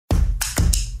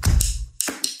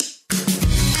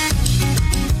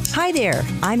Hi there,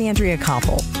 I'm Andrea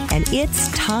Koppel, and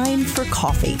it's time for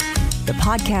coffee, the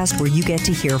podcast where you get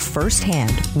to hear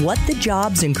firsthand what the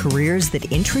jobs and careers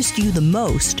that interest you the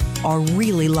most are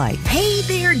really like. Hey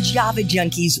there, Java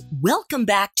junkies. Welcome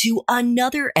back to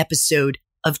another episode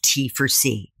of T for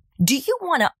C. Do you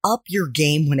want to up your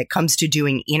game when it comes to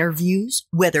doing interviews,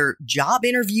 whether job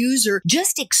interviews or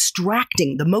just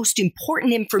extracting the most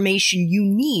important information you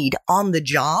need on the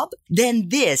job? Then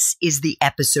this is the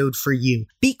episode for you,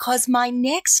 because my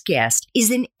next guest is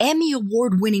an Emmy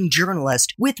Award-winning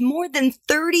journalist with more than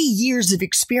 30 years of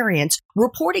experience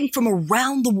reporting from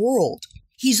around the world.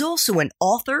 He's also an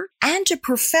author and a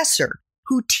professor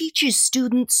who teaches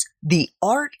students the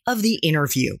art of the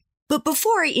interview. But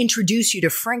before I introduce you to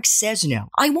Frank Sesno,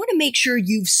 I want to make sure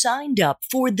you've signed up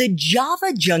for the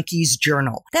Java Junkies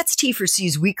Journal. That's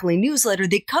T4C's weekly newsletter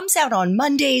that comes out on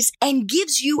Mondays and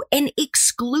gives you an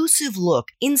exclusive look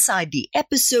inside the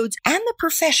episodes and the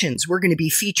professions we're going to be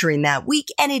featuring that week,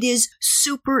 and it is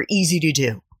super easy to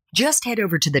do. Just head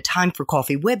over to the Time for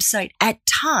Coffee website at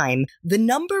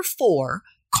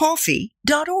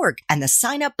time4coffee.org, and the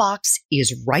sign-up box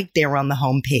is right there on the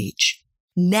homepage.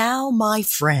 Now, my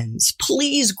friends,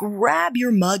 please grab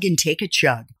your mug and take a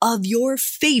chug of your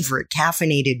favorite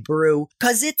caffeinated brew,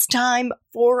 because it's time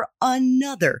for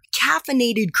another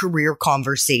caffeinated career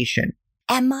conversation.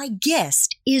 And my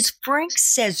guest is Frank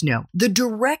Sesno, the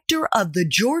director of the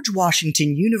George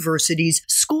Washington University's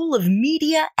School of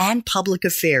Media and Public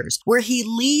Affairs, where he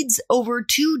leads over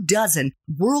 24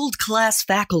 world-class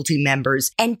faculty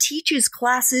members and teaches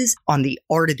classes on the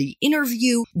art of the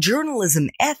interview, journalism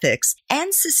ethics,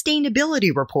 and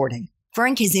sustainability reporting.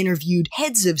 Frank has interviewed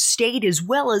heads of state as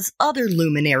well as other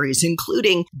luminaries,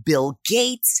 including Bill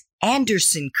Gates,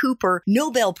 Anderson Cooper,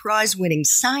 Nobel Prize-winning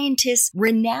scientists,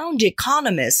 renowned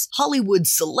economists, Hollywood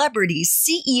celebrities,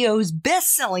 CEOs,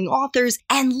 best-selling authors,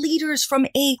 and leaders from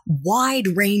a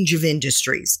wide range of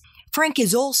industries. Frank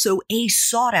is also a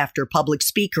sought-after public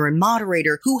speaker and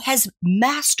moderator who has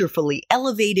masterfully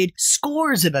elevated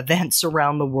scores of events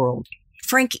around the world.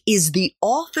 Frank is the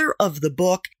author of the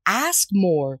book, Ask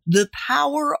More, The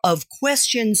Power of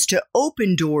Questions to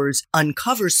Open Doors,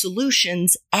 Uncover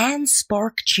Solutions, and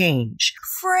Spark Change.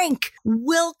 Frank,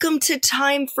 welcome to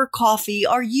Time for Coffee.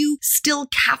 Are you still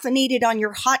caffeinated on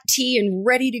your hot tea and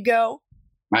ready to go?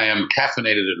 I am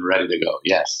caffeinated and ready to go,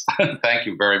 yes. Thank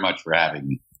you very much for having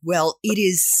me. Well, it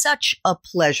is such a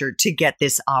pleasure to get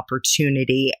this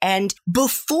opportunity. And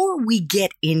before we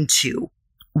get into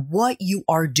what you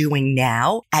are doing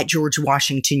now at George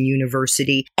Washington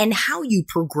University and how you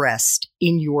progressed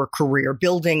in your career,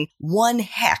 building one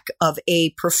heck of a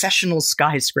professional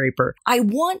skyscraper, I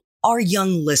want our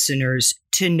young listeners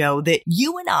to know that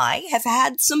you and I have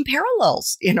had some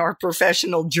parallels in our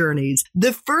professional journeys.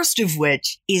 The first of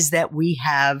which is that we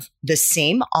have the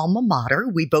same alma mater.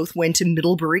 We both went to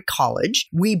Middlebury College.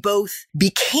 We both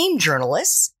became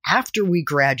journalists after we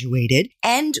graduated,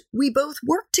 and we both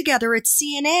worked together at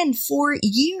CNN for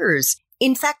years.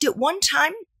 In fact, at one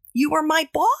time, you were my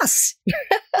boss.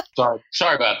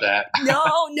 Sorry about that.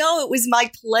 No, it was my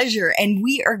pleasure. And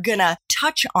we are going to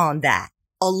touch on that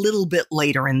a little bit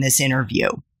later in this interview.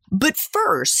 But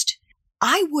first,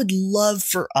 I would love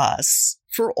for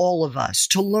all of us,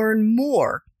 to learn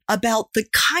more about the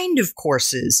kind of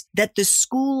courses that the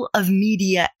School of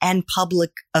Media and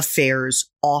Public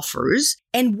Affairs offers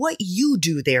and what you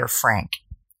do there, Frank,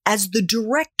 as the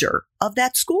director of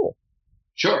that school.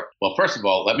 Sure. Well, first of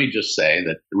all, let me just say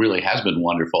that it really has been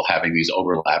wonderful having these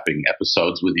overlapping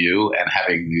episodes with you and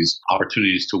having these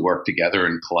opportunities to work together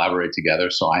and collaborate together.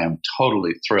 So I am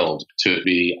totally thrilled to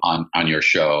be on your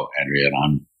show, Andrea, and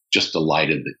I'm just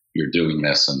delighted that you're doing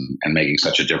this and making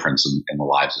such a difference in the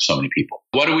lives of so many people.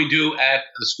 What do we do at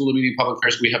the School of Media and Public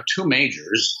Affairs? We have two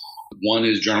majors. One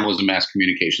is journalism, mass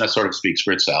communication. That sort of speaks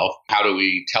for itself. How do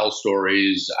we tell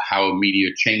stories? How are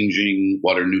media changing?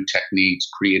 What are new techniques,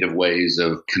 creative ways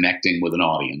of connecting with an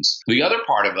audience? The other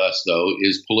part of us, though,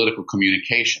 is political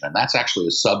communication, and that's actually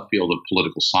a subfield of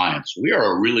political science. We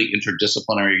are a really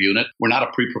interdisciplinary unit. We're not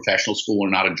a pre-professional school. We're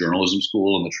not a journalism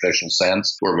school in the traditional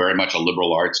sense. We're very much a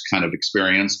liberal arts kind of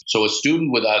experience. So a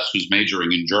student with us who's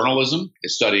majoring in journalism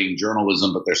is studying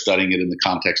journalism, but they're studying it in the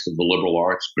context of the liberal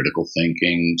arts, critical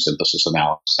thinking, synthesis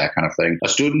analysis, that kind of thing. A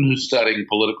student who's studying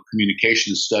political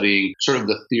communication is studying sort of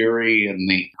the theory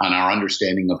and our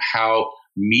understanding of how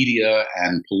media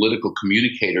and political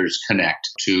communicators connect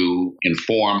to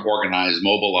inform, organize,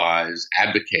 mobilize,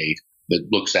 advocate, that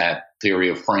looks at theory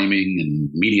of framing and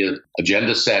media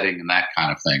agenda setting and that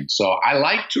kind of thing. So I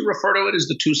like to refer to it as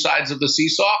the two sides of the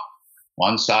seesaw.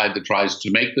 One side that tries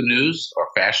to make the news or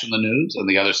fashion the news, and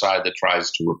the other side that tries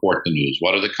to report the news.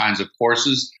 What are the kinds of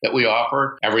courses that we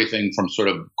offer? Everything from sort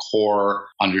of core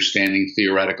understanding,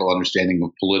 theoretical understanding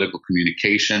of political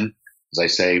communication, as I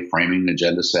say, framing,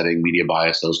 agenda setting, media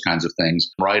bias, those kinds of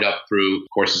things, right up through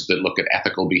courses that look at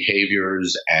ethical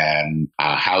behaviors and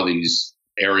how these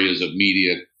areas of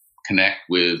media connect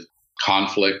with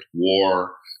conflict,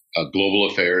 war, global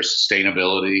affairs,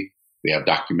 sustainability. We have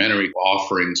documentary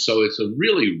offerings. So it's a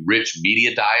really rich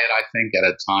media diet, I think, at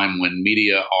a time when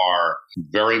media are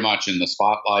very much in the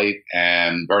spotlight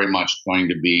and very much going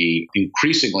to be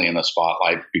increasingly in the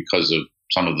spotlight because of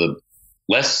some of the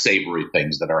less savory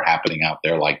things that are happening out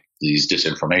there, like these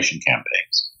disinformation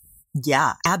campaigns.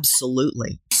 Yeah,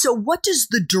 absolutely. So what does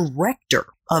the director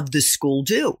of the school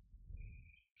do?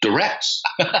 Directs.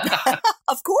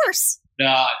 Of course.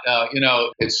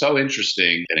 It's so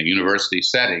interesting in a university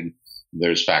setting.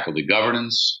 There's faculty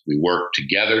governance. We work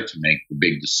together to make the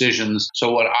big decisions.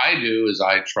 So what I do is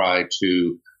I try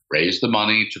to raise the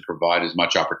money to provide as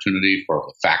much opportunity for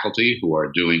the faculty who are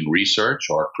doing research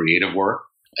or creative work,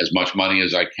 as much money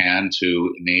as I can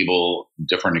to enable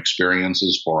different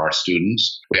experiences for our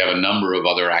students. We have a number of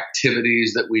other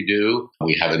activities that we do.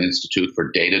 We have an Institute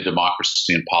for Data,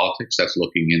 Democracy, and Politics that's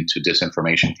looking into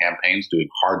disinformation campaigns, doing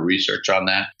hard research on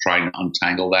that, trying to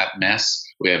untangle that mess.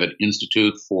 We have an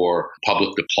Institute for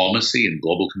Public Diplomacy and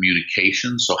Global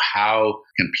Communication. So how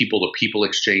can people-to-people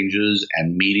exchanges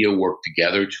and media work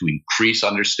together to increase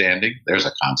understanding? There's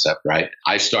a concept, right?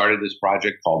 I started this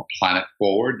project called Planet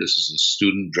Forward. This is a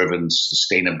student-driven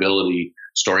sustainability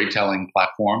storytelling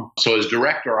platform. So as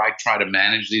director, I try to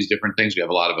manage these different things. We have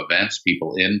a lot of events,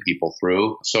 people in, people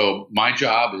through. So my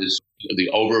job is the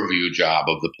overview job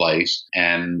of the place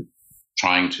and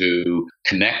trying to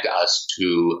connect us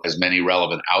to as many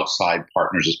relevant outside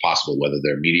partners as possible, whether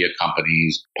they're media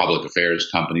companies, public affairs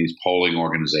companies, polling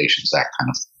organizations, that kind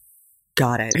of thing.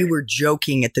 Got it. You were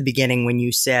joking at the beginning when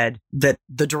you said that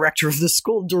the director of the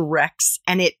school directs,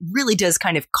 and it really does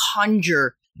kind of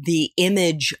conjure the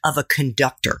image of a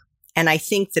conductor. And I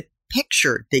think the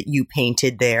picture that you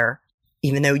painted there,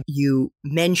 even though you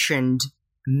mentioned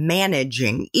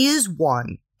managing, is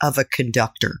one of a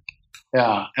conductor.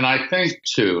 Yeah, and I think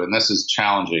too, and this is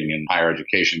challenging in higher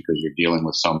education because you're dealing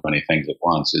with so many things at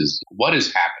once, is what is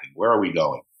happening? Where are we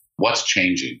going? What's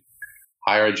changing?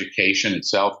 Higher education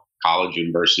itself, college,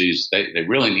 universities, they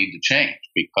really need to change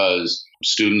because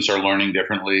students are learning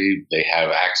differently. They have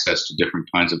access to different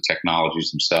kinds of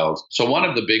technologies themselves. So one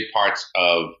of the big parts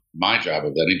of my job,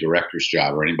 of any director's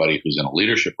job or anybody who's in a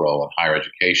leadership role in higher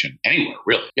education, anywhere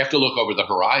really, you have to look over the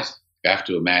horizon. You have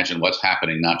to imagine what's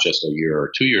happening not just a year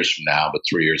or 2 years from now, but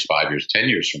 3 years, 5 years, 10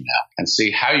 years from now, and see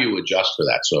how you adjust for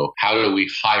that. So how do we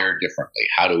hire differently?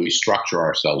 How do we structure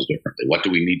ourselves differently? What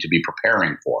do we need to be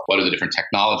preparing for? What are the different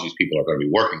technologies people are going to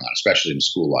be working on, especially in a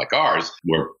school like ours,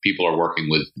 where people are working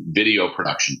with video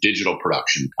production, digital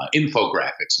production,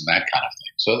 infographics, and that kind of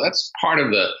thing. So that's part of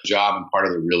the job and part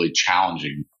of the really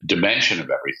challenging dimension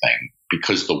of everything,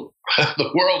 because the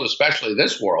world, especially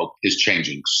this world, is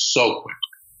changing so quickly.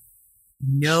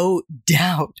 No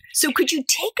doubt. So could you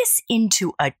take us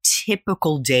into a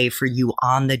typical day for you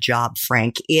on the job,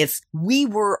 Frank? If we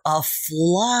were a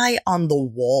fly on the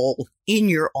wall in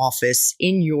your office,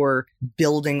 in your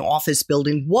office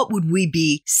building, what would we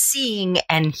be seeing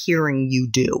and hearing you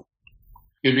do?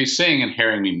 You'd be seeing and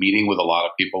hearing me meeting with a lot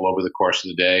of people over the course of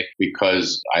the day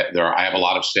because I have a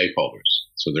lot of stakeholders.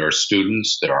 So there are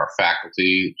students, there are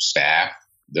faculty, staff,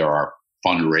 there are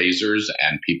fundraisers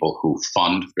and people who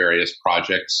fund various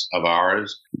projects of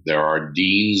ours. There are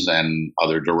deans and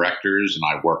other directors, and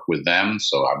I work with them.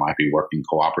 So I might be working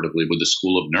cooperatively with the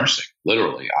School of Nursing,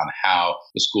 literally, on how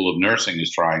the School of Nursing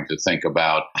is trying to think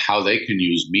about how they can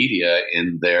use media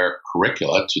in their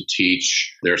curricula to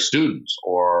teach their students.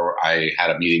 Or I had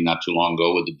a meeting not too long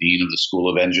ago with the dean of the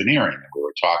School of Engineering, and we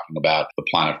were talking about the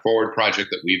Planet Forward project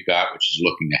that we've got, which is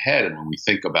looking ahead. And when we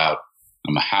think about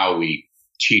how we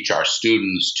teach our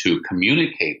students to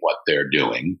communicate what they're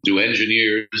doing, do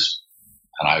engineers,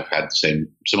 and I've had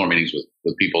similar meetings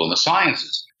with people in the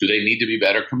sciences, do they need to be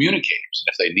better communicators?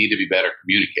 If they need to be better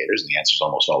communicators, and the answer is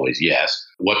almost always yes,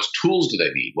 what tools do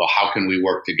they need? Well, how can we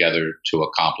work together to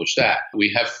accomplish that?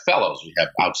 We have fellows. We have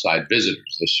outside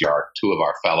visitors. This year, two of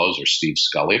our fellows are Steve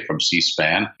Scully from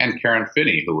C-SPAN and Karen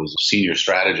Finney, who was a senior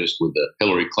strategist with the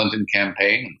Hillary Clinton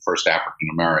campaign and the first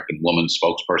African-American woman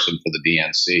spokesperson for the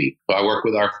DNC. So I work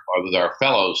with our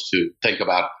fellows to think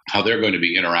about how they're going to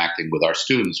be interacting with our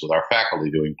students, with our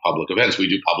faculty, doing public events. We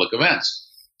do public events.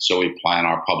 So we plan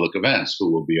our public events,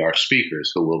 who will be our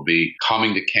speakers, who will be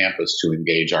coming to campus to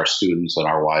engage our students and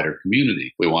our wider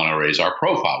community. We want to raise our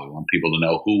profile. We want people to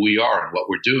know who we are and what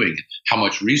we're doing, how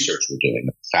much research we're doing.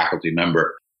 If a faculty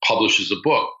member publishes a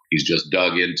book, he's just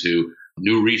dug into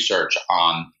new research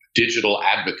on digital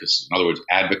advocacy. In other words,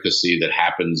 advocacy that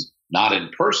happens not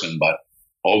in person, but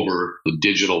over the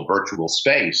digital virtual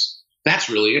space. That's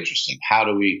really interesting. How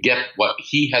do we get what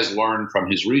he has learned from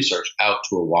his research out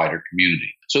to a wider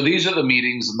community? So these are the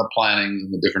meetings and the planning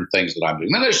and the different things that I'm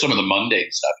doing. Then there's some of the mundane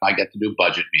stuff. I get to do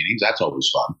budget meetings. That's always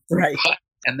fun. Right.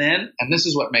 And this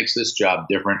is what makes this job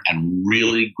different and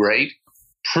really great.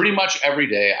 Pretty much every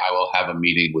day I will have a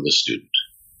meeting with a student,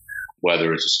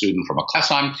 whether it's a student from a class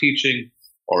I'm teaching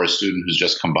or a student who's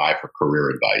just come by for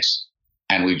career advice.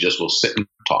 And we just will sit and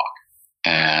talk.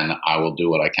 And I will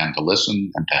do what I can to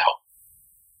listen and to help.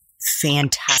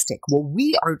 Fantastic. Well,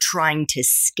 we are trying to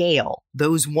scale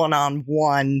those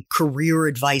one-on-one career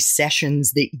advice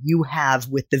sessions that you have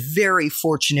with the very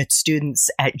fortunate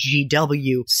students at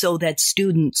GW so that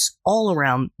students all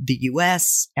around the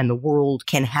U.S. and the world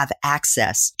can have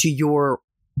access to your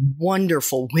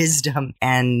wonderful wisdom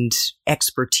and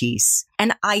expertise.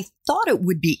 And I thought it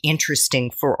would be interesting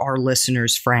for our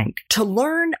listeners, Frank, to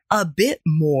learn a bit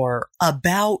more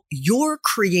about your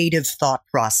creative thought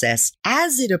process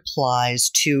as it applies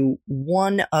to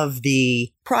one of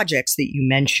the projects that you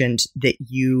mentioned that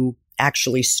you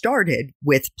actually started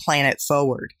with Planet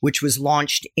Forward, which was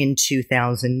launched in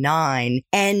 2009.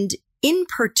 And in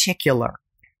particular,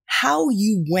 how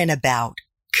you went about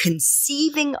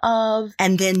conceiving of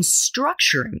and then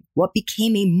structuring what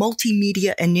became a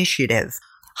multimedia initiative,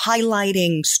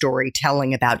 highlighting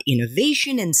storytelling about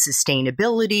innovation and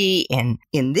sustainability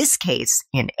in this case,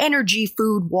 in energy,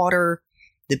 food, water,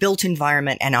 the built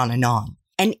environment, and on and on.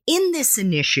 And in this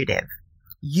initiative,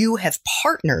 you have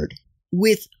partnered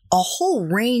with a whole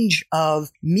range of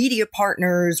media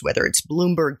partners, whether it's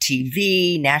Bloomberg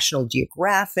TV, National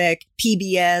Geographic,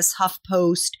 PBS,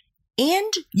 HuffPost,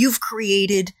 and you've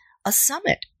created a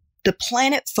summit, the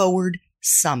Planet Forward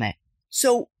Summit.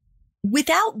 So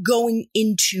without going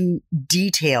into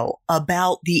detail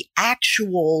about the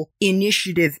actual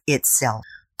initiative itself,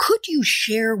 could you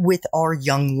share with our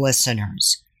young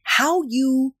listeners how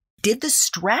you did the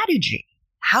strategy,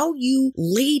 how you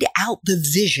laid out the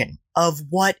vision of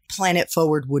what Planet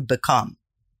Forward would become?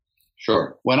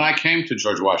 Sure. When I came to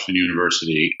George Washington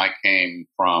University, I came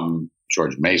from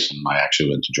George Mason. I actually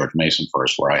went to George Mason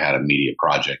first, where I had a media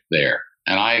project there.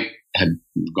 And I had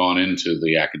gone into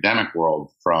the academic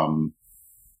world from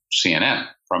CNN,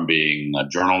 from being a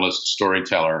journalist,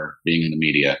 storyteller, being in the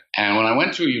media. And when I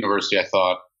went to a university, I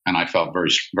thought, and I felt very,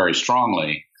 very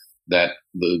strongly, that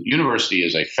the university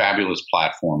is a fabulous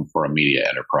platform for a media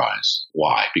enterprise.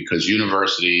 Why? Because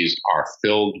universities are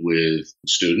filled with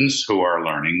students who are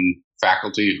learning,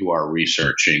 faculty who are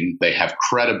researching. They have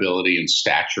credibility and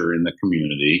stature in the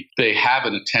community. They have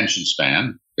an attention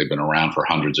span. They've been around for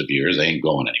hundreds of years. They ain't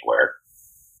going anywhere.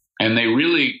 And they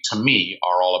really, to me,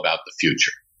 are all about the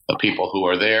future. The people who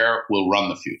are there will run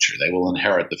the future. They will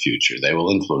inherit the future. They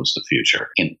will influence the future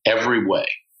in every way,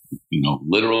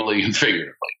 literally and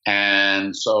figuratively.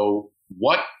 And so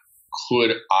what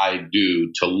could I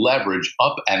do to leverage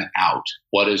up and out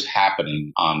what is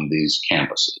happening on these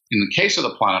campuses? In the case of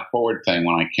the Planet Forward thing,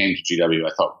 when I came to GW,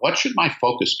 I thought, what should my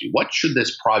focus be? What should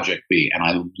this project be? And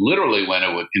I literally went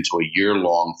into a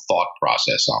year-long thought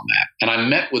process on that. And I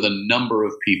met with a number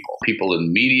of people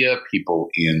in media, people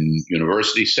in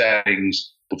university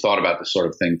settings, who thought about this sort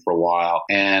of thing for a while.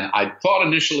 And I thought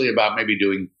initially about maybe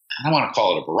doing, I don't want to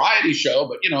call it a variety show,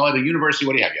 but, at a university,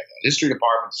 what do you have? You have the history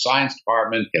department, the science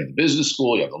department, you have the business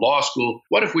school, you have the law school.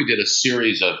 What if we did a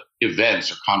series of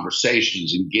events or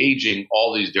conversations engaging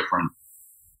all these different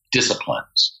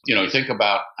disciplines? Think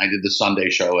about, I did the Sunday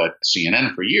show at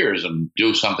CNN for years and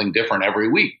do something different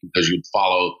every week because you'd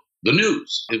follow the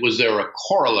news. Was there a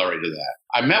corollary to that?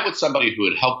 I met with somebody who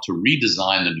had helped to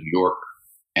redesign the New Yorker.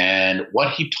 And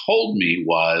what he told me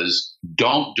was,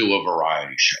 don't do a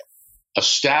variety show.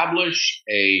 Establish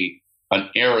an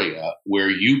area where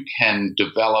you can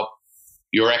develop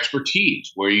your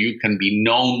expertise, where you can be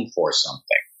known for something.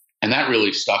 And that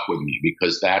really stuck with me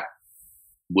because that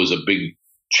was a big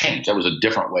change. That was a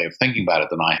different way of thinking about it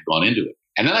than I had gone into it.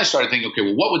 And then I started thinking, okay,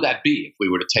 well, what would that be if we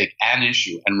were to take an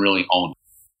issue and really own it?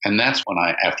 And that's when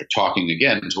after talking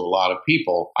again to a lot of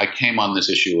people, I came on this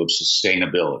issue of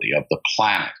sustainability, of the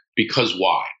planet. Because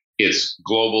why? It's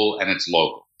global and it's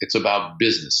local. It's about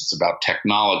business. It's about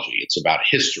technology. It's about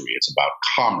history. It's about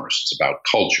commerce. It's about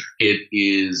culture. It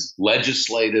is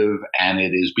legislative and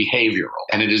it is behavioral.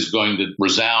 And it is going to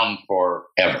resound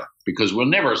forever. because we'll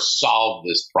never solve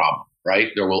this problem, right?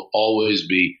 There will always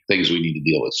be things we need to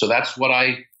deal with. So that's what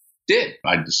I did.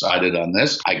 I decided on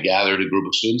this. I gathered a group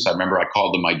of students. I remember I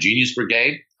called them my Genius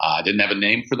Brigade. I didn't have a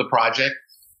name for the project.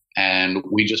 And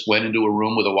we just went into a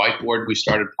room with a whiteboard. We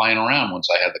started playing around once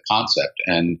I had the concept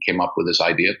and came up with this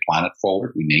idea, Planet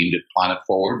Forward. We named it Planet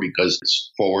Forward because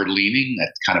it's forward leaning.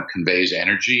 That kind of conveys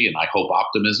energy and I hope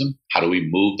optimism. How do we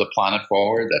move the planet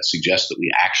forward? That suggests that we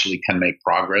actually can make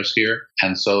progress here.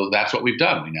 And so that's what we've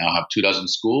done. We now have 24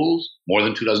 schools, more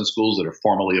than 24 schools that are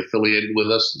formally affiliated with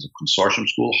us as a consortium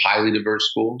school, highly diverse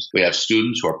schools. We have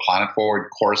students who are Planet Forward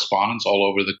correspondents all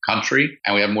over the country.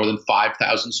 And we have more than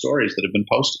 5,000 stories that have been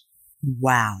posted.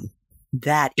 Wow,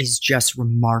 that is just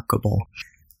remarkable.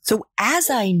 So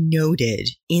as I noted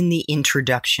in the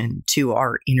introduction to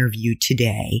our interview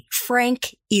today,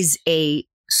 Frank is a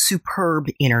superb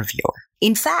interviewer.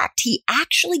 In fact, he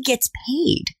actually gets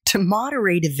paid to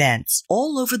moderate events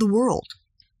all over the world.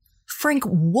 Frank,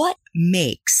 what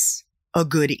makes a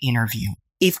good interview?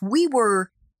 If we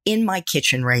were in my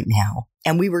kitchen right now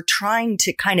and we were trying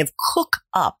to kind of cook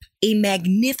up a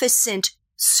magnificent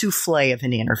souffle of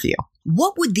an interview,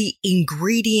 what would the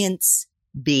ingredients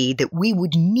be that we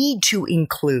would need to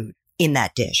include in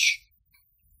that dish?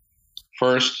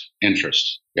 First,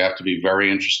 interest. You have to be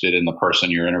very interested in the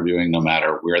person you're interviewing, no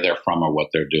matter where they're from or what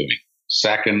they're doing.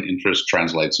 Second, interest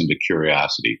translates into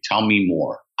curiosity. Tell me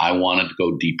more. I want to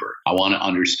go deeper. I want to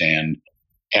understand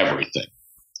everything.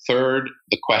 Third,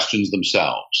 the questions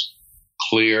themselves.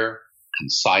 Clear,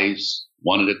 concise,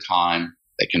 one at a time.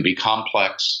 They can be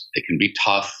complex, they can be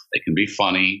tough, they can be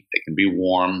funny, they can be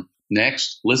warm.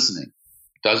 Next, listening.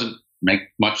 It doesn't make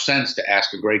much sense to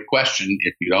ask a great question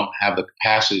if you don't have the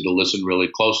capacity to listen really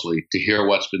closely, to hear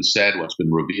what's been said, what's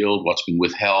been revealed, what's been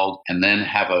withheld, and then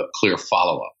have a clear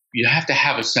follow-up. You have to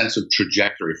have a sense of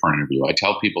trajectory for an interview. I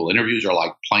tell people interviews are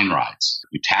like plane rides.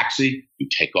 You taxi, you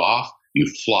take off,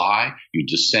 you fly, you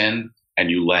descend, and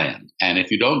you land. And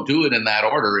if you don't do it in that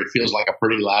order, it feels like a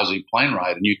pretty lousy plane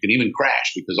ride, and you can even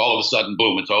crash because all of a sudden,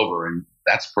 boom, it's over, and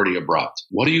that's pretty abrupt.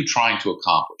 What are you trying to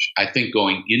accomplish? I think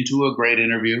going into a great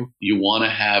interview, you want to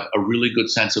have a really good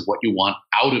sense of what you want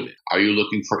out of it. Are you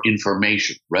looking for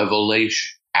information,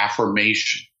 revelation,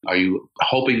 affirmation? Are you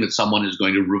hoping that someone is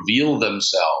going to reveal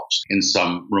themselves in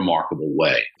some remarkable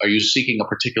way? Are you seeking a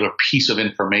particular piece of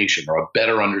information or a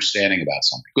better understanding about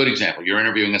something? Good example, you're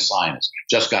interviewing a scientist,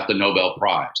 just got the Nobel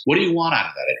Prize. What do you want out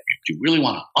of that interview? Do you really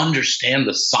want to understand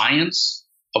the science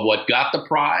of what got the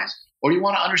prize? Or do you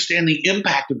want to understand the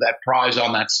impact of that prize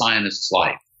on that scientist's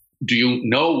life? Do you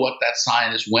know what that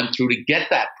scientist went through to get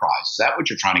that prize? Is that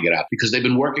what you're trying to get at? Because they've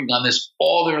been working on this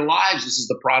all their lives. This is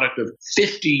the product of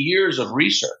 50 years of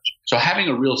research. So having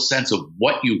a real sense of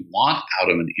what you want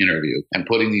out of an interview and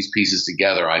putting these pieces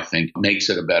together, I think, makes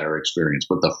it a better experience.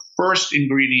 But the first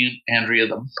ingredient, Andrea,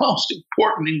 the most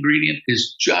important ingredient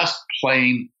is just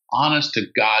plain honest to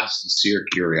God, sincere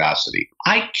curiosity.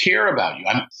 I care about you.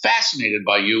 I'm fascinated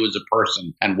by you as a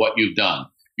person and what you've done.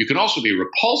 You can also be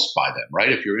repulsed by them,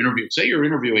 right? If you're interviewing, say you're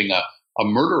interviewing a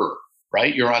murderer,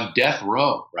 right? You're on death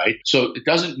row, right? So it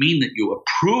doesn't mean that you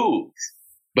approve,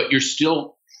 but you're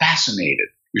still fascinated.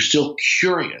 You're still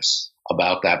curious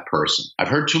about that person. I've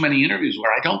heard too many interviews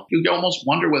where you almost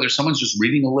wonder whether someone's just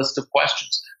reading a list of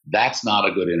questions. That's not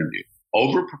a good interview.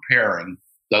 Over preparing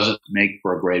doesn't make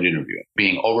for a great interview.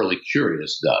 Being overly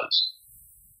curious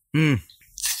does.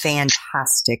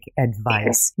 Fantastic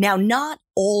advice. Now, not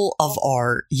all of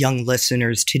our young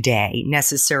listeners today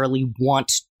necessarily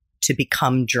want to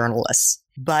become journalists,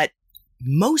 but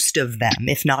most of them,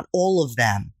 if not all of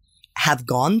them, have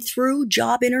gone through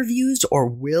job interviews or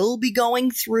will be going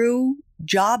through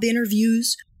job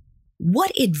interviews.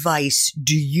 What advice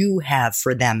do you have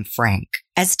for them, Frank,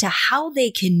 as to how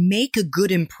they can make a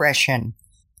good impression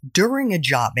during a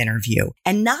job interview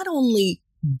and not only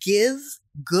give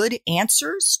good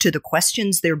answers to the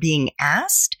questions they're being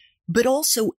asked, but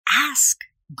also ask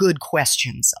good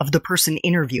questions of the person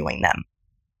interviewing them?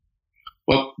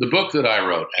 Well, the book that I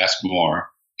wrote, Ask More,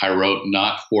 I wrote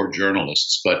not for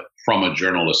journalists, but from a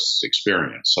journalist's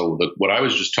experience. So what I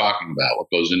was just talking about,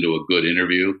 what goes into a good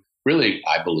interview, really,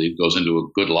 I believe, goes into a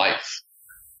good life.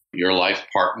 Your life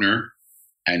partner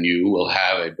and you will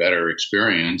have a better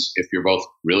experience if you're both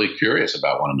really curious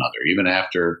about one another. Even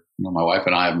after, my wife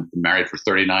and I have been married for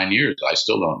 39 years, I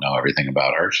still don't know everything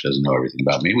about her. She doesn't know everything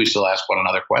about me. We still ask one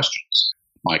another questions.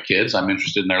 My kids, I'm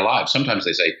interested in their lives. Sometimes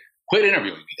they say, quit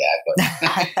interviewing me,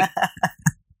 Dad.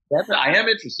 But I am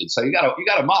interested. So you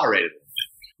got to moderate it.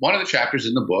 One of the chapters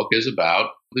in the book is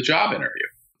about the job interview.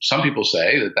 Some people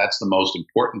say that that's the most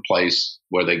important place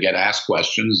where they get asked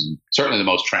questions, and certainly the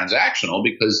most transactional,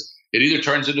 because It either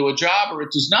turns into a job or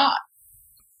it does not.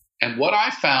 And what I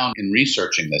found in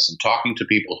researching this and talking to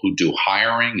people who do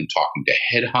hiring and talking to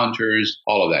headhunters,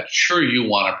 all of that, sure, you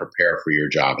want to prepare for your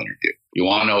job interview. You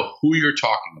want to know who you're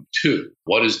talking to.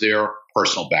 What is their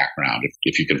personal background,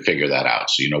 if you can figure that out,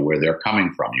 so you know where they're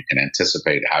coming from. You can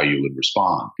anticipate how you would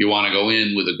respond. You want to go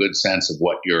in with a good sense of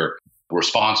what your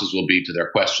responses will be to their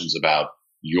questions about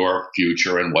your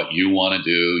future and what you want to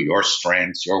do, your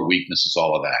strengths, your weaknesses,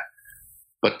 all of that.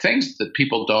 But things that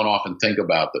people don't often think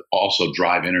about that also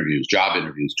drive interviews, job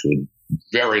interviews to a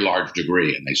very large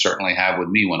degree, and they certainly have with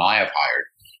me when I have hired,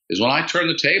 is when I turn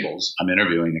the tables, I'm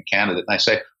interviewing a candidate, and I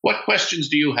say, what questions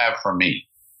do you have for me?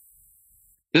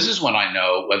 This is when I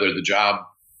know whether the job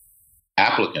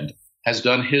applicant has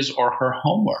done his or her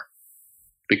homework,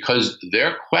 because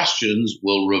their questions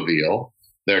will reveal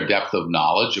their depth of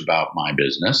knowledge about my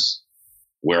business,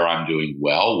 where I'm doing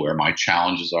well, where my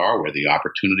challenges are, where the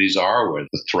opportunities are, where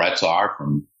the threats are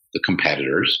from the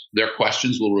competitors. Their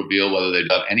questions will reveal whether they've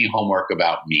done any homework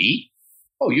about me.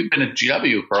 Oh, you've been at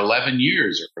GW for 11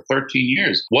 years or for 13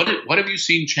 years. What have you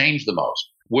seen change the most?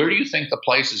 Where do you think the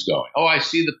place is going? Oh, I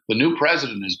see that the new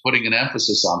president is putting an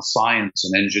emphasis on science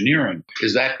and engineering. How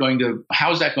is that going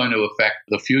to affect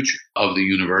the future of the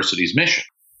university's mission?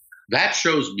 That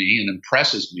shows me and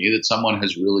impresses me that someone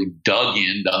has really dug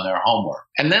in, done their homework.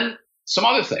 And then some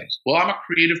other things. Well, I'm a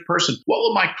creative person. What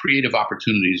will my creative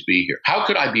opportunities be here? How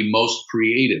could I be most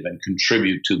creative and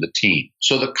contribute to the team?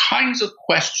 So the kinds of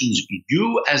questions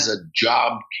you as a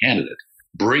job candidate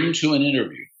bring to an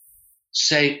interview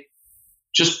say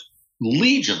just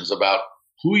legions about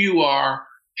who you are,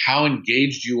 how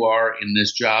engaged you are in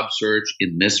this job search,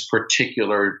 in this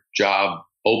particular job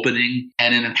opening,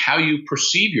 and in how you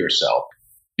perceive yourself.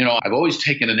 You know, I've always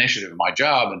taken initiative in my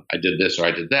job, and I did this or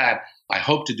I did that. I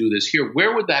hope to do this here.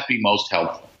 Where would that be most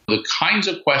helpful? The kinds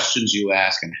of questions you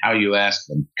ask and how you ask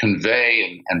them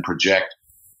convey and project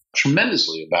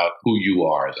tremendously about who you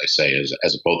are, as I say,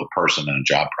 as both a person and a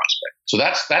job prospect. So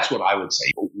that's what I would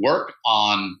say. Work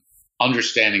on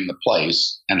understanding the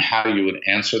place and how you would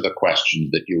answer the questions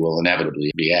that you will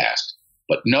inevitably be asked.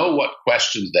 But know what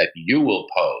questions that you will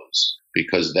pose,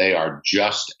 because they are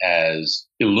just as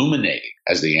illuminating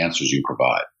as the answers you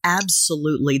provide.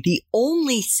 Absolutely. The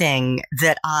only thing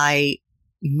that I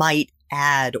might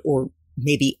add or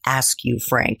maybe ask you,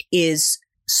 Frank, is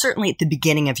certainly at the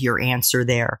beginning of your answer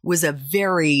there was a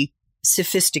very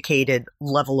sophisticated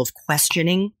level of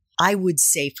questioning. I would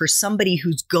say for somebody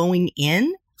who's going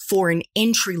in for an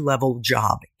entry-level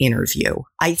job interview,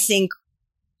 I think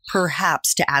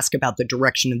perhaps to ask about the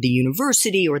direction of the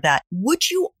university or that, would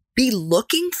you be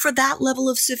looking for that level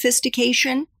of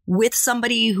sophistication with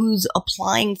somebody who's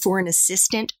applying for an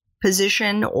assistant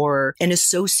position or an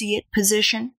associate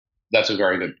position? That's a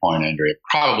very good point, Andrea.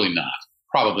 Probably not.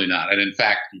 Probably not. And in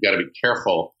fact, you got to be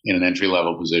careful in an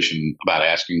entry-level position about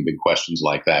asking big questions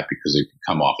like that, because it can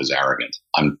come off as arrogant.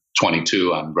 I'm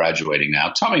 22. I'm graduating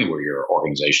now. Tell me where your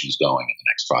organization is going in the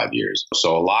next 5 years.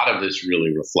 So a lot of this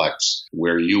really reflects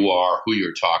where you are, who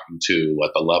you're talking to,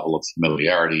 what the level of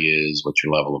familiarity is, what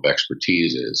your level of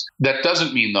expertise is. That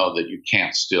doesn't mean, though, that you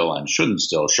can't still and shouldn't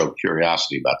still show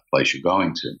curiosity about the place you're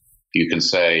going to. You can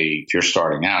say, if you're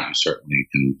starting out, you certainly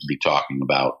can be talking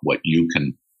about what you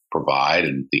can provide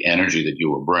and the energy that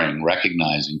you will bring,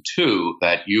 recognizing, too,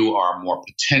 that you are more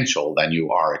potential than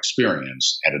you are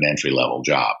experienced at an entry-level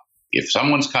job. If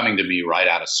someone's coming to me right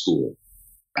out of school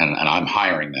and I'm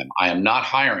hiring them, I am not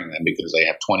hiring them because they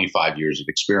have 25 years of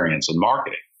experience in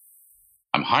marketing.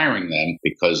 I'm hiring them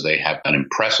because they have an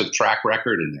impressive track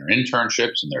record in their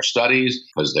internships and their studies,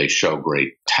 because they show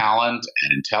great talent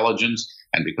and intelligence,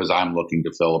 and because I'm looking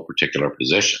to fill a particular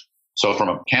position. So from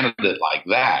a candidate like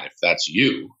that, if that's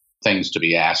you, things to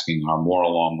be asking are more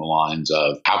along the lines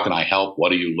of, how can I help?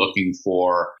 What are you looking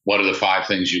for? What are the 5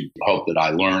 things you hope that I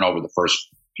learn over the first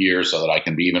year so that I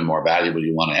can be even more valuable?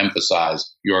 You want to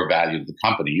emphasize your value to the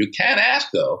company. You can ask,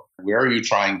 though, where are you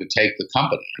trying to take the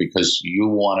company? Because you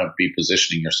want to be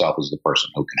positioning yourself as the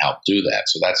person who can help do that.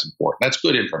 So that's important. That's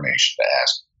good information to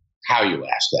ask. How you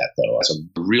ask that, though, that's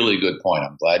a really good point.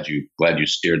 I'm glad you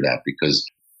steered that, because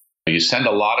you send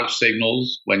a lot of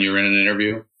signals when you're in an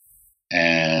interview,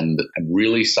 and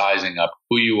really sizing up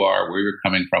who you are, where you're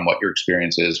coming from, what your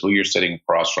experience is, who you're sitting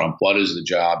across from, what is the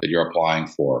job that you're applying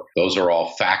for. Those are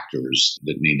all factors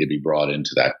that need to be brought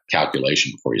into that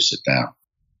calculation before you sit down.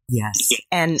 Yes.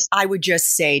 And I would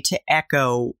just say, to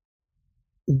echo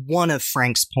one of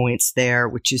Frank's points there,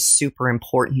 which is super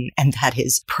important, and that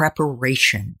is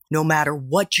preparation. No matter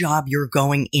what job you're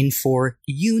going in for,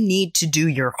 you need to do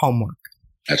your homework.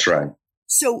 That's right.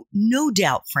 So no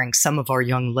doubt, Frank, some of our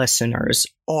young listeners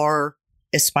are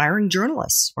aspiring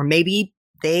journalists, or maybe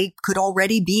they could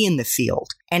already be in the field.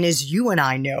 And as you and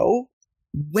I know,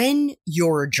 when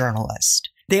you're a journalist,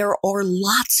 there are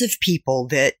lots of people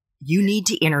that you need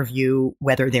to interview,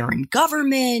 whether they're in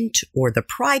government or the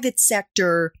private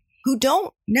sector, who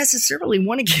don't necessarily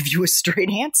want to give you a straight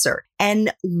answer.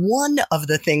 And one of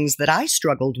the things that I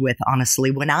struggled with, honestly,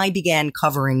 when I began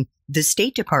covering the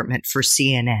State Department for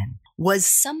CNN was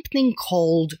something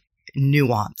called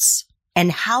nuance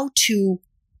and how to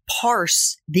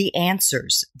parse the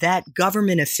answers that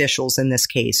government officials in this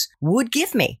case would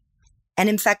give me. And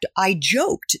in fact, I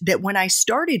joked that when I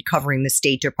started covering the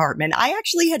State Department, I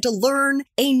actually had to learn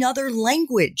another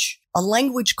language, a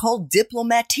language called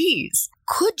diplomatese.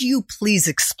 Could you please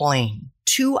explain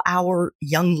to our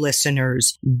young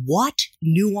listeners what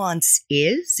nuance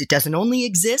is? It doesn't only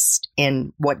exist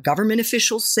in what government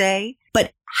officials say,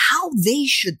 but how they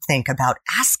should think about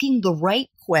asking the right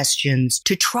questions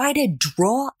to try to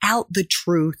draw out the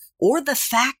truth or the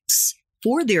facts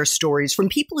for their stories from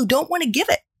people who don't want to give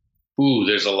it. Ooh,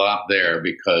 there's a lot there,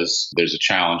 because there's a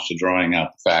challenge to drawing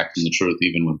out the facts and the truth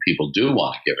even when people do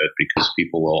want to give it, because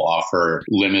people will offer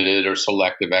limited or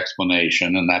selective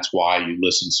explanation, and that's why you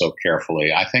listen so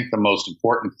carefully. I think the most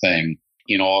important thing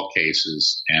in all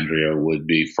cases, Andrea, would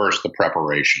be first the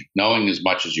preparation, knowing as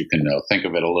much as you can know. Think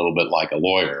of it a little bit like a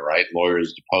lawyer, right?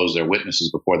 Lawyers depose their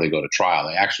witnesses before they go to trial.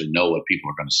 They actually know what people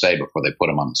are going to say before they put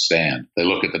them on the stand. They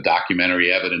look at the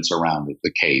documentary evidence around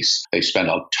the case. They spend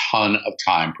a ton of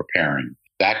time preparing.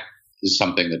 That is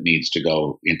something that needs to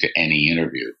go into any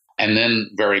interview. And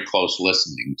then very close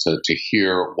listening to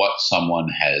hear what someone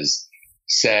has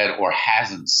said or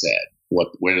hasn't said,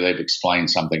 where they've explained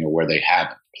something or where they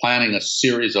haven't. Planning a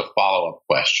series of follow-up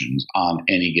questions on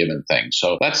any given thing.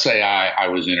 So let's say I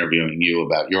was interviewing you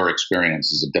about your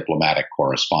experience as a diplomatic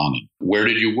correspondent. Where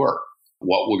did you work?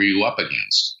 What were you up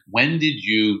against? When did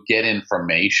you get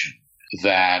information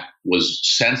that was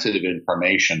sensitive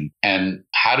information? And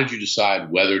how did you decide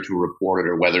whether to report it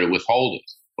or whether to withhold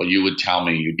it? Well, you would tell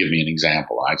me, you'd give me an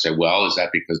example. I'd say, well, is that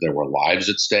because there were lives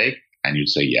at stake? And you'd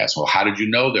say, yes. Well, how did you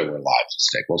know there were lives at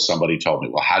stake? Well, somebody told me.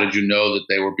 Well, how did you know that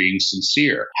they were being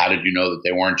sincere? How did you know that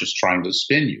they weren't just trying to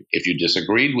spin you? If you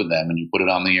disagreed with them and you put it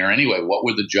on the air anyway, what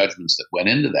were the judgments that went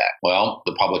into that? Well,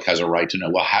 the public has a right to know.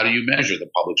 Well, how do you measure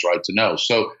the public's right to know?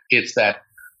 So it's that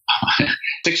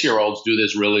 6-year-olds do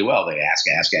this really well. They ask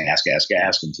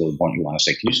until the point you want to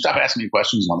say, can you stop asking me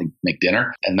questions and let me make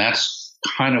dinner? And that's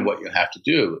kind of what you have to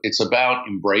do. It's about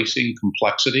embracing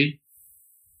complexity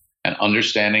and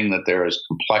understanding that there is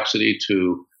complexity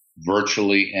to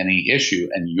virtually any issue.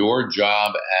 And your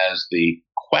job as the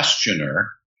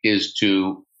questioner is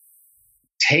to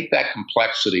take that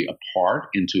complexity apart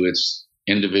into its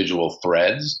individual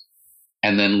threads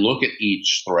and then look at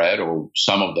each thread or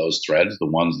some of those threads, the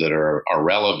ones that are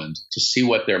relevant, to see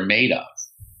what they're made of.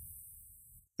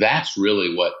 That's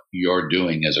really what you're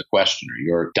doing as a questioner.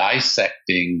 You're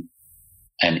dissecting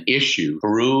an issue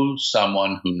through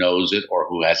someone who knows it or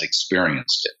who has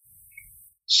experienced it.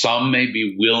 Some may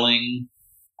be willing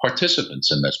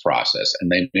participants in this process, and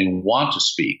they may want to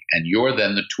speak, and you're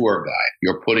then the tour guide.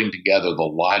 You're putting together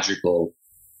the logical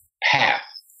path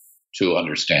to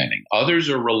understanding. Others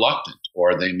are reluctant,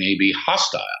 or they may be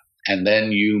hostile, and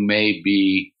then you may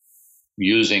be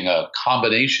using a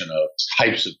combination of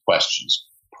types of questions: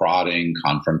 prodding,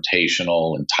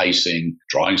 confrontational, enticing,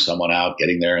 drawing someone out,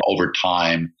 getting there over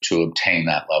time to obtain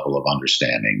that level of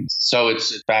understanding. So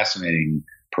it's a fascinating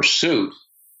pursuit,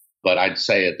 but I'd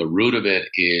say at the root of it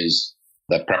is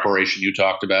the preparation you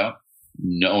talked about,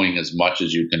 knowing as much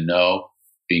as you can know,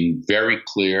 being very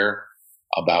clear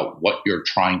about what you're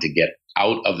trying to get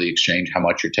out of the exchange, how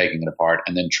much you're taking it apart,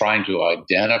 and then trying to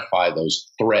identify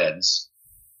those threads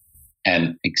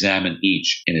and examine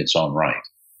each in its own right.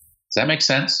 Does that make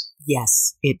sense?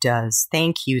 Yes, it does.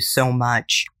 Thank you so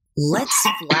much. Let's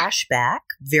flash back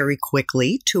very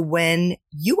quickly to when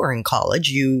you were in college.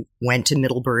 You went to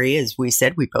Middlebury, as we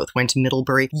said. We both went to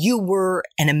Middlebury. You were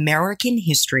an American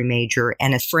history major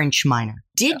and a French minor.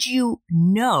 Did you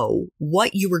know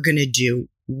what you were going to do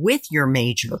with your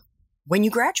major when you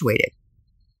graduated?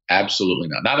 Absolutely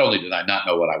not. Not only did I not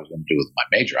know what I was going to do with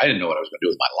my major, I didn't know what I was going to do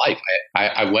with my life.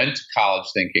 I went to college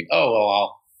thinking,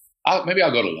 maybe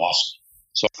I'll go to law school.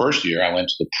 So first year, I went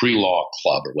to the pre-law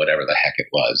club or whatever the heck it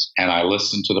was. And I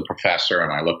listened to the professor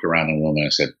and I looked around the room and I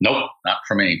said, nope, not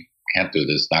for me. Can't do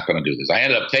this. Not going to do this. I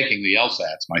ended up taking the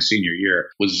LSATs my senior year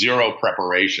with zero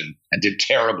preparation and did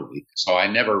terribly. So I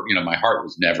never, my heart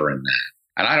was never in that.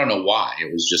 And I don't know why.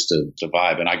 It was just a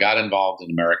vibe. And I got involved in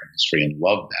American history and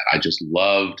loved that. I just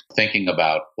loved thinking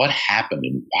about what happened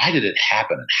and why did it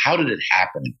happen and how did it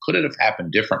happen and could it have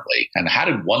happened differently and how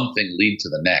did one thing lead to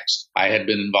the next. I had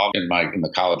been involved in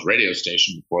the college radio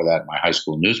station before that, my high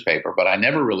school newspaper, but I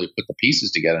never really put the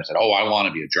pieces together and said, oh, I want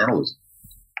to be a journalism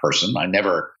person. I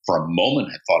never for a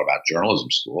moment had thought about journalism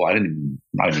school. I'm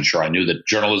not even sure I knew that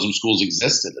journalism schools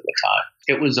existed at the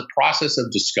time. It was a process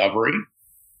of discovery,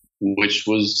 which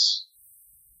was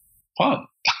fun.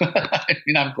 I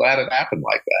mean, I'm glad it happened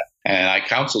like that. And I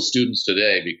counsel students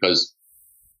today because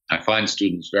I find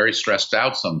students very stressed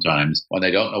out sometimes when they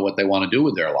don't know what they want to do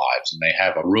with their lives. And they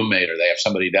have a roommate or they have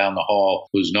somebody down the hall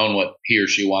who's known what he or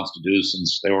she wants to do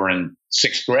since they were in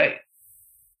 6th grade.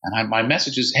 And my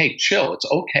message is, hey, chill. It's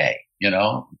okay.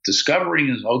 Discovering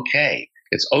is okay.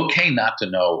 It's okay not to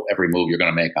know every move you're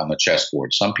going to make on the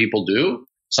chessboard. Some people do.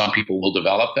 Some people will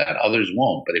develop that, others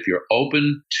won't. But if you're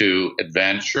open to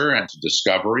adventure and to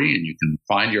discovery and you can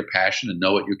find your passion and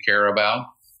know what you care about,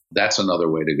 that's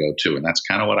another way to go too. And that's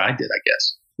kind of what I did, I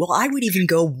guess. Well, I would even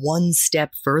go one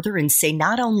step further and say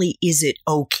not only is it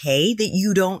okay that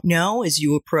you don't know as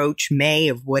you approach May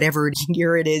of whatever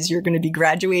year it is you're going to be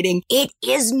graduating, it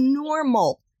is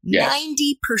normal. Yes.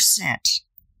 90%.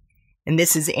 And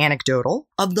this is anecdotal,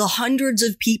 of the hundreds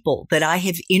of people that I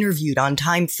have interviewed on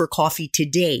Time for Coffee to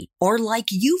date are like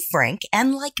you, Frank,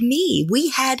 and like me.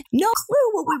 We had no clue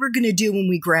what we were going to do when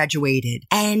we graduated.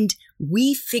 And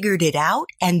we figured it out,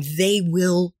 and they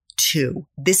will too.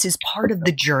 This is part of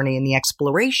the journey and the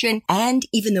exploration. And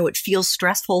even though it feels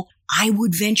stressful, I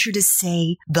would venture to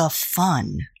say the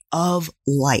fun of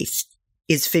life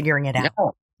is figuring it out. Yeah.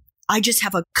 I just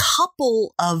have a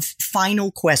couple of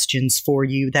final questions for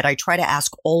you that I try to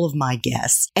ask all of my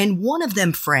guests. And one of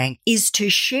them, Frank, is to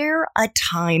share a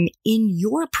time in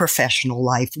your professional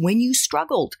life when you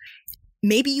struggled.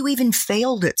 Maybe you even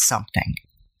failed at something.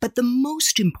 But the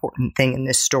most important thing in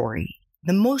this story,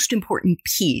 the most important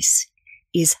piece,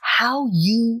 is how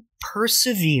you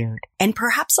persevered and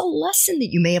perhaps a lesson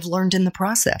that you may have learned in the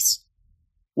process.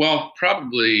 Well,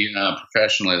 probably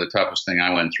professionally, the toughest thing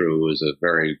I went through was a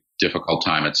very difficult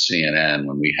time at CNN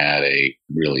when we had a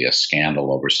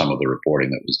scandal over some of the reporting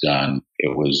that was done.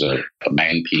 It was a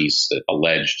main piece that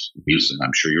alleged use, and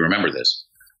I'm sure you remember this,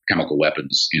 chemical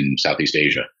weapons in Southeast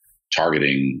Asia,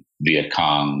 targeting Viet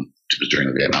Cong. It was during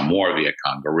the Vietnam War, Viet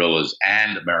Cong guerrillas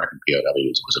and American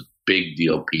POWs. It was a big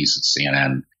deal piece at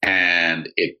CNN, and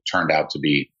it turned out to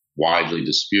be widely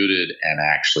disputed and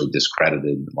actually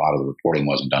discredited. A lot of the reporting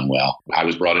wasn't done well. I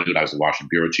was brought into it. I was the Washington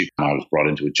bureau chief. I was brought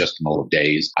into it just in a couple of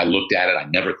days. I looked at it. I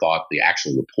never thought the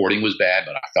actual reporting was bad,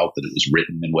 but I felt that it was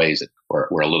written in ways that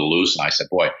were a little loose. And I said,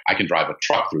 boy, I can drive a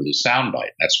truck through this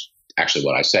soundbite. That's actually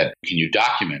what I said. Can you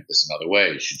document this in other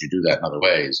ways? Should you do that in other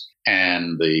ways?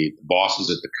 And the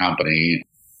bosses at the company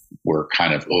were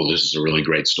kind of, oh, this is a really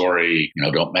great story.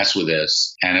 Don't mess with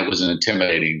this. And it was an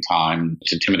intimidating time.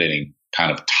 It's intimidating kind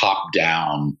of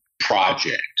top-down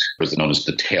project. It was known as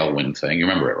the Tailwind thing. You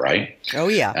remember it, right? Oh,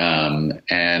 yeah.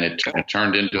 And it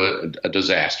turned into a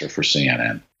disaster for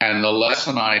CNN. And the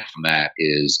lesson from that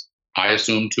is I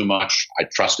assumed too much. I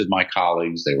trusted my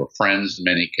colleagues. They were friends in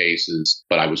many cases,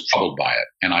 but I was troubled by it.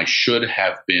 And I should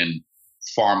have been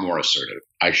far more assertive.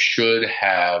 I should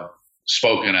have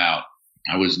spoken out.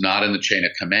 I was not in the chain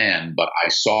of command, but I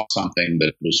saw something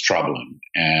that was troubling.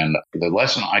 And the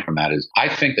lesson from that is I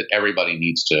think that everybody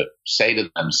needs to say to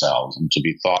themselves and to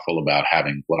be thoughtful about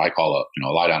having what I call a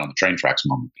lie down on the train tracks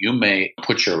moment. You may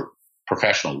put your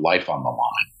professional life on the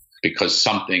line because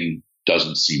something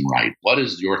doesn't seem right. What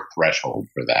is your threshold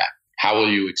for that? How will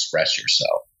you express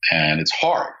yourself? And it's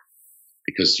hard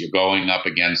because you're going up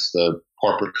against the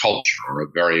corporate culture or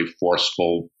a very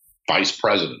forceful vice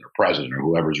president or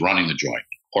whoever's running the joint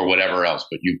or whatever else.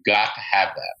 But you've got to have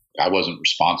that. I wasn't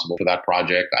responsible for that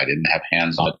project. I didn't have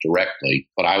hands on it directly,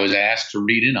 but I was asked to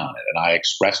read in on it. And I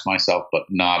expressed myself, but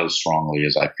not as strongly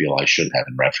as I feel I should have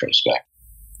in retrospect.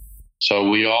 So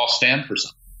we all stand for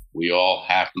something. We all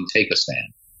have to take a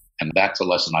stand. And that's a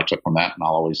lesson I took from that, and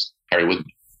I'll always carry with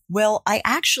me. Well, I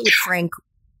actually, Frank,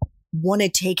 want to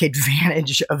take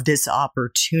advantage of this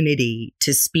opportunity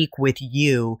to speak with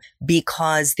you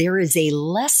because there is a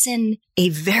lesson, a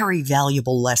very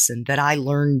valuable lesson that I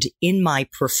learned in my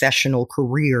professional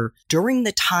career during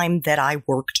the time that I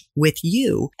worked with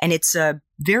you. And it's a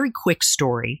very quick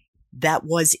story that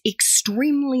was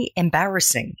extremely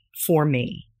embarrassing for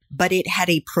me, but it had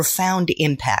a profound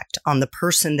impact on the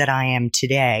person that I am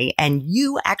today. And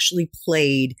you actually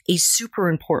played a super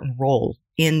important role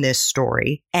in this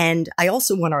story. And I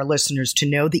also want our listeners to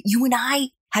know that you and I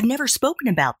have never spoken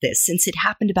about this since it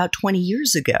happened about 20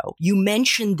 years ago. You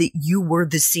mentioned that you were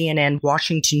the CNN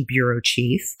Washington bureau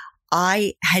chief.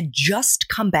 I had just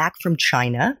come back from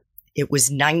China. It was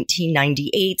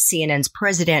 1998. CNN's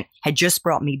president had just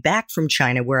brought me back from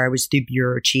China, where I was the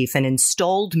bureau chief, and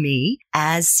installed me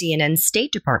as CNN's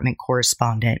State Department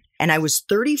correspondent. And I was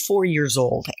 34 years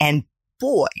old, and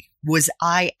boy, was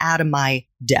I out of my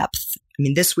depth. I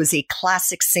mean, this was a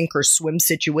classic sink or swim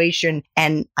situation,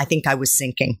 and I think I was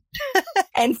sinking.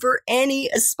 And for any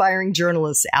aspiring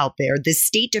journalists out there, the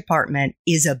State Department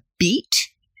is a beat.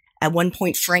 At one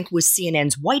point, Frank was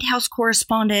CNN's White House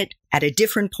correspondent at a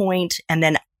different point, and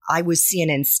then I was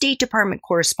CNN's State Department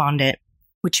correspondent,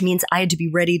 which means I had to be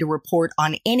ready to report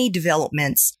on any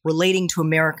developments relating to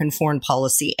American foreign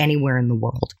policy anywhere in the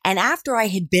world. And after I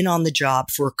had been on the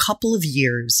job for a couple of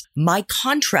years, my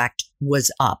contract was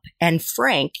up, and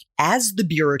Frank, as the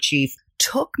bureau chief,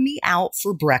 took me out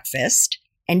for breakfast.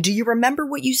 And do you remember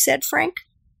what you said, Frank?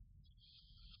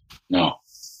 No.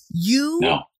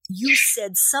 You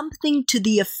said something to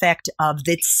the effect of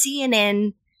that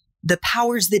CNN, the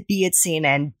powers that be at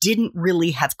CNN, didn't really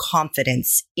have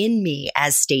confidence in me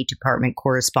as State Department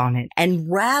correspondent.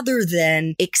 And rather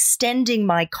than extending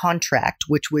my contract,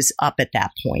 which was up at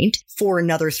that point, for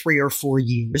another 3 or 4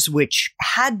 years, which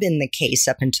had been the case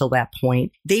up until that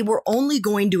point, they were only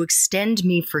going to extend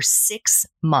me for 6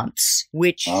 months,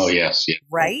 which... Oh, yes.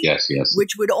 Right? Yes.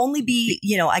 Which would only be,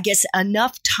 I guess,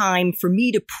 enough time for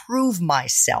me to prove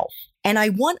myself. And I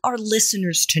want our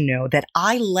listeners to know that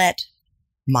I let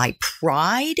my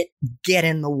pride get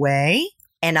in the way,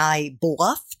 and I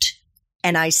bluffed,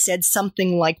 and I said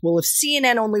something like, well, if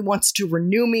CNN only wants to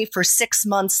renew me for 6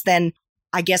 months, then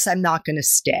I guess I'm not going to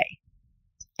stay.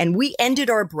 And we ended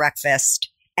our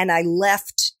breakfast, and I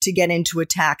left to get into a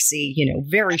taxi,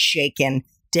 very shaken,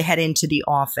 to head into the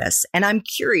office. And I'm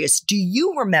curious, do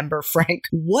you remember, Frank,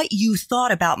 what you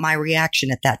thought about my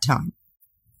reaction at that time?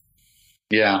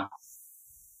 Yeah,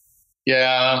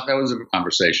 that was a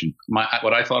conversation.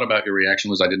 What I thought about your reaction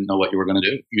was I didn't know what you were going to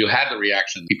do. You had the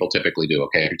reaction people typically do.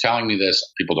 Okay, if you're telling me this,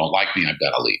 people don't like me, I've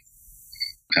got to leave.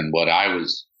 And what I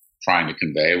was trying to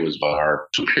convey was what our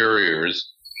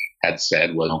superiors had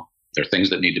said, well, there are things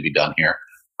that need to be done here.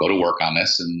 Go to work on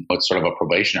this, and it's sort of a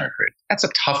probationary period. That's a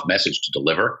tough message to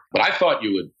deliver. But I thought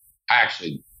you would. I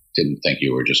actually didn't think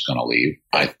you were just going to leave,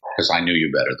 because I knew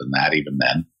you better than that even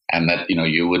then, and that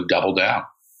you would double down.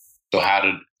 So how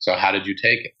did you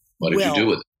take it? What did you do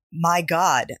with it? My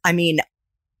God. I mean,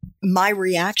 my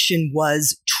reaction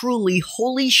was truly,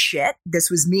 holy shit, this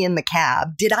was me in the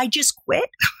cab. Did I just quit?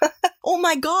 Oh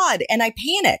my God. And I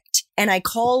panicked. And I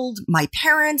called my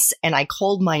parents, and I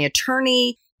called my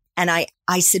attorney, and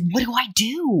I said, what do I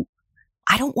do?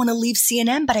 I don't want to leave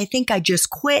CNN, but I think I just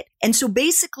quit. And so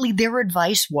basically their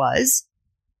advice was,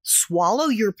 swallow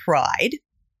your pride,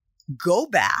 go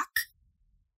back,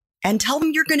 and tell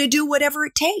them you're going to do whatever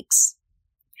it takes.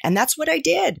 And that's what I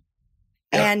did.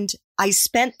 Yep. And I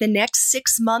spent the next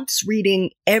 6 months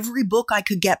reading every book I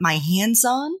could get my hands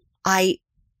on. I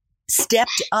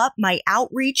stepped up my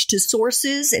outreach to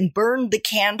sources and burned the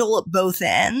candle at both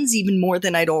ends, even more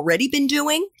than I'd already been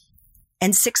doing.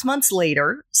 And 6 months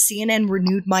later, CNN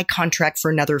renewed my contract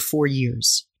for another 4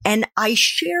 years. And I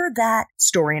share that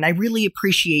story, and I really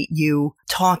appreciate you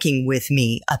talking with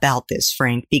me about this,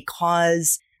 Frank,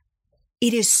 because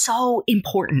it is so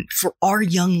important for our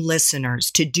young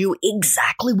listeners to do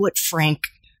exactly what Frank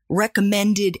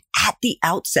recommended at the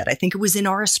outset. I think it was in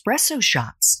our espresso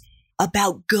shots,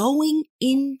 about going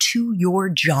into your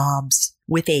jobs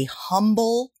with a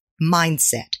humble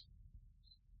mindset.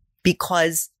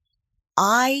 Because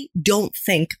I don't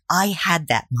think I had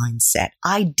that mindset.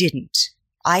 I didn't.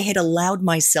 I had allowed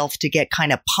myself to get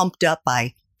kind of pumped up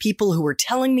by people who were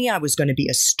telling me I was going to be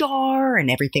a star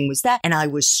and everything was that. And I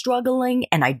was struggling,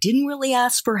 and I didn't really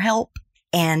ask for help.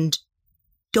 And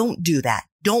don't do that.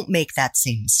 Don't make that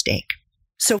same mistake.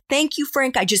 So thank you,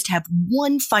 Frank. I just have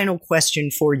one final question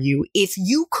for you. If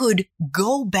you could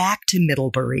go back to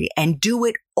Middlebury and do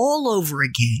it all over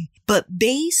again, but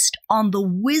based on the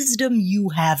wisdom you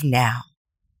have now,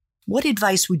 what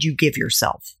advice would you give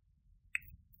yourself?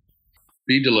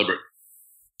 Be deliberate.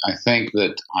 I think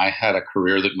that I had a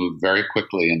career that moved very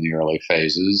quickly in the early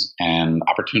phases, and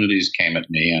opportunities came at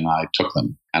me and I took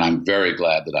them. And I'm very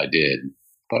glad that I did.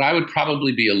 But I would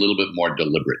probably be a little bit more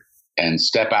deliberate and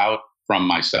step out from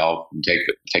myself and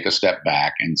take a step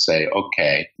back and say,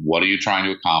 okay, what are you trying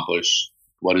to accomplish?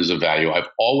 What is of value? I've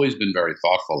always been very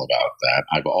thoughtful about that.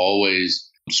 I've always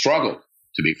struggled,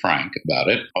 to be frank about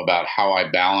it, about how I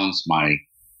balance my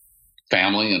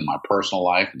family and my personal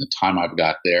life and the time I've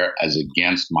got there as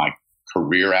against my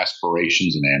career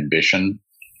aspirations and ambition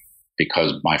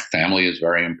because my family is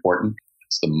very important.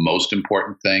 It's the most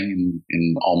important thing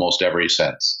in almost every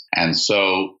sense. And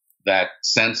so that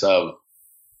sense of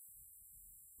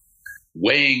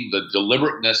weighing the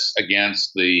deliberateness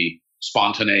against the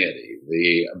spontaneity,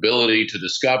 the ability to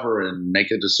discover and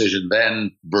make a decision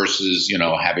then versus,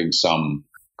 having some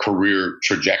career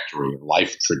trajectory,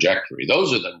 life trajectory.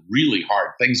 Those are the really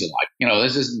hard things in life.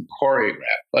 This isn't choreographed,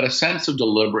 but a sense of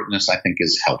deliberateness, I think,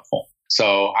 is helpful.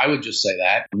 So I would just say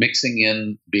that mixing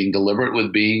in being deliberate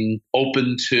with being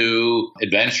open to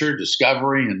adventure,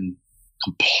 discovery, and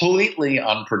completely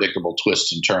unpredictable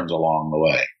twists and turns along the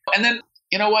way. And then,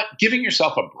 giving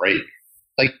yourself a break.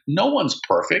 Like, no one's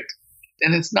perfect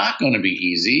and it's not going to be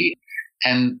easy.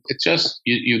 And it's just,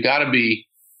 you got to be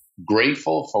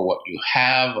grateful for what you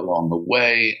have along the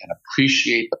way and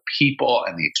appreciate the people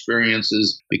and the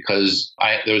experiences. Because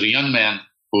there was a young man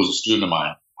who was a student of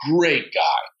mine, great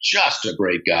guy, just a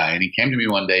great guy. And he came to me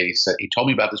one day, he told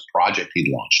me about this project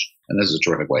he'd launched. And this is a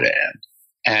terrific way to end.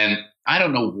 And I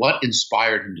don't know what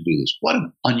inspired him to do this. What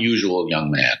an unusual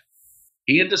young man.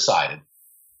 He had decided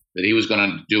that he was going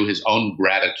to do his own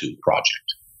gratitude project.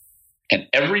 And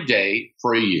every day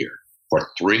for a year, for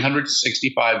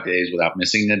 365 days without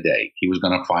missing a day, he was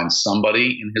going to find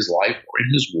somebody in his life or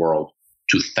in his world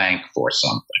to thank for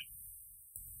something.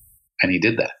 And he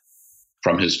did that,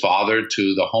 from his father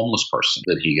to the homeless person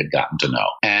that he had gotten to know.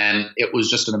 And it was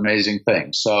just an amazing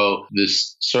thing. So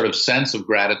this sort of sense of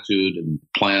gratitude and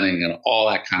planning and all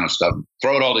that kind of stuff,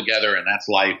 throw it all together, and that's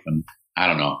life. And I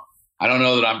don't know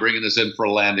that I'm bringing this in for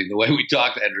a landing the way we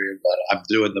talked, Andrea, but I'm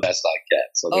doing the best I can.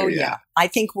 So there you go. I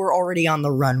think we're already on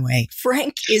the runway.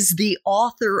 Frank is the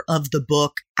author of the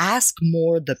book, Ask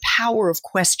More, The Power of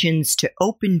Questions to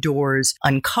Open Doors,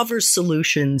 Uncover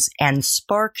Solutions, and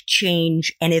Spark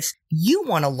Change. And if you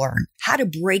want to learn how to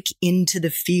break into the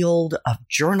field of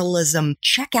journalism,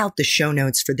 check out the show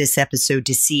notes for this episode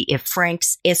to see if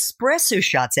Frank's Espresso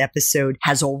Shots episode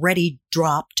has already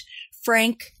dropped.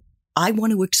 Frank, I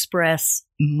want to express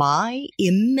my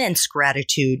immense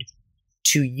gratitude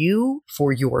to you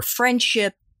for your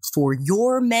friendship, for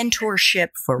your mentorship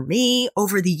for me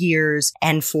over the years,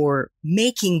 and for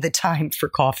making the Time for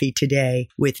Coffee today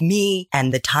with me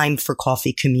and the Time for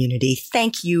Coffee community.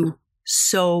 Thank you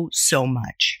so, so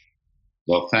much.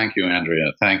 Well, thank you,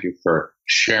 Andrea. Thank you for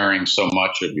sharing so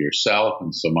much of yourself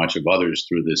and so much of others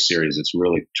through this series. It's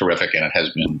really terrific, and it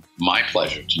has been my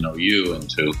pleasure to know you and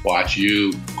to watch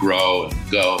you grow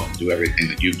and go and do everything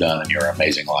that you've done in your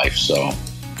amazing life. So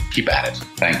keep at it.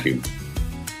 Thank you.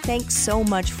 Thanks so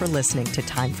much for listening to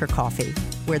Time for Coffee,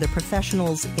 where the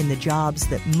professionals in the jobs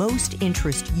that most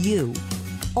interest you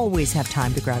always have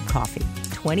time to grab coffee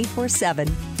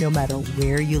 24/7, no matter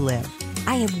where you live.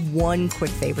 I have one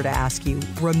quick favor to ask you.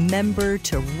 Remember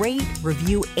to rate,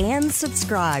 review, and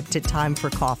subscribe to Time for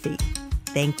Coffee.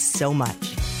 Thanks so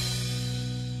much.